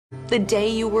The day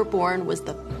you were born was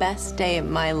the best day of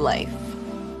my life.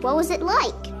 What was it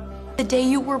like? The day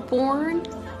you were born,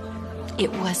 it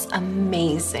was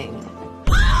amazing.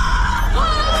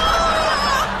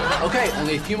 Okay,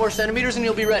 only a few more centimeters and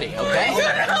you'll be ready, okay?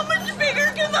 How much bigger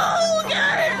can the hole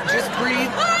get? Just breathe.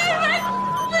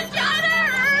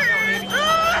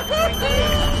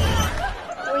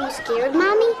 Were you scared,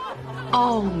 Mommy?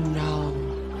 Oh no,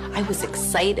 I was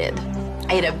excited.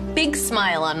 I had a big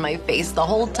smile on my face the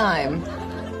whole time.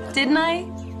 Didn't I?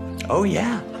 Oh,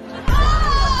 yeah.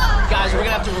 Guys, we're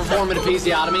gonna have to perform an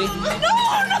episiotomy. No,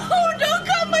 don't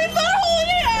cut my butthole in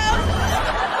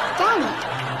half!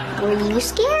 Daddy, were you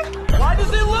scared? Why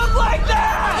does it look like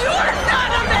that? You're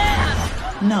not a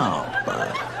man! No,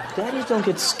 but daddies don't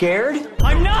get scared.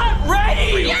 I'm not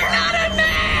ready! You're not a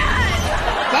man!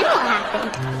 Then what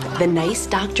happened? The nice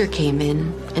doctor came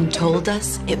in and told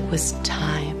us it was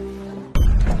time.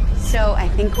 So I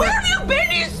think Where have you been,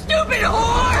 you stupid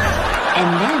whore? And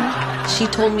then she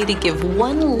told me to give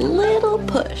one little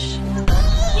push.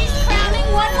 He's having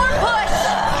one more push!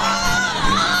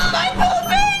 My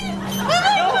pooping!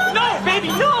 No, baby,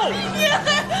 no!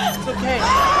 It's okay.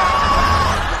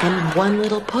 And one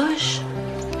little push,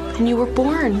 and you were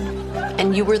born.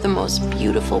 And you were the most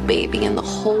beautiful baby in the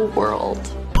whole world.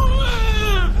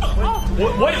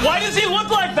 Why does he look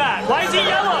like that? Why is he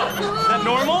yellow? Is that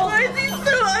normal?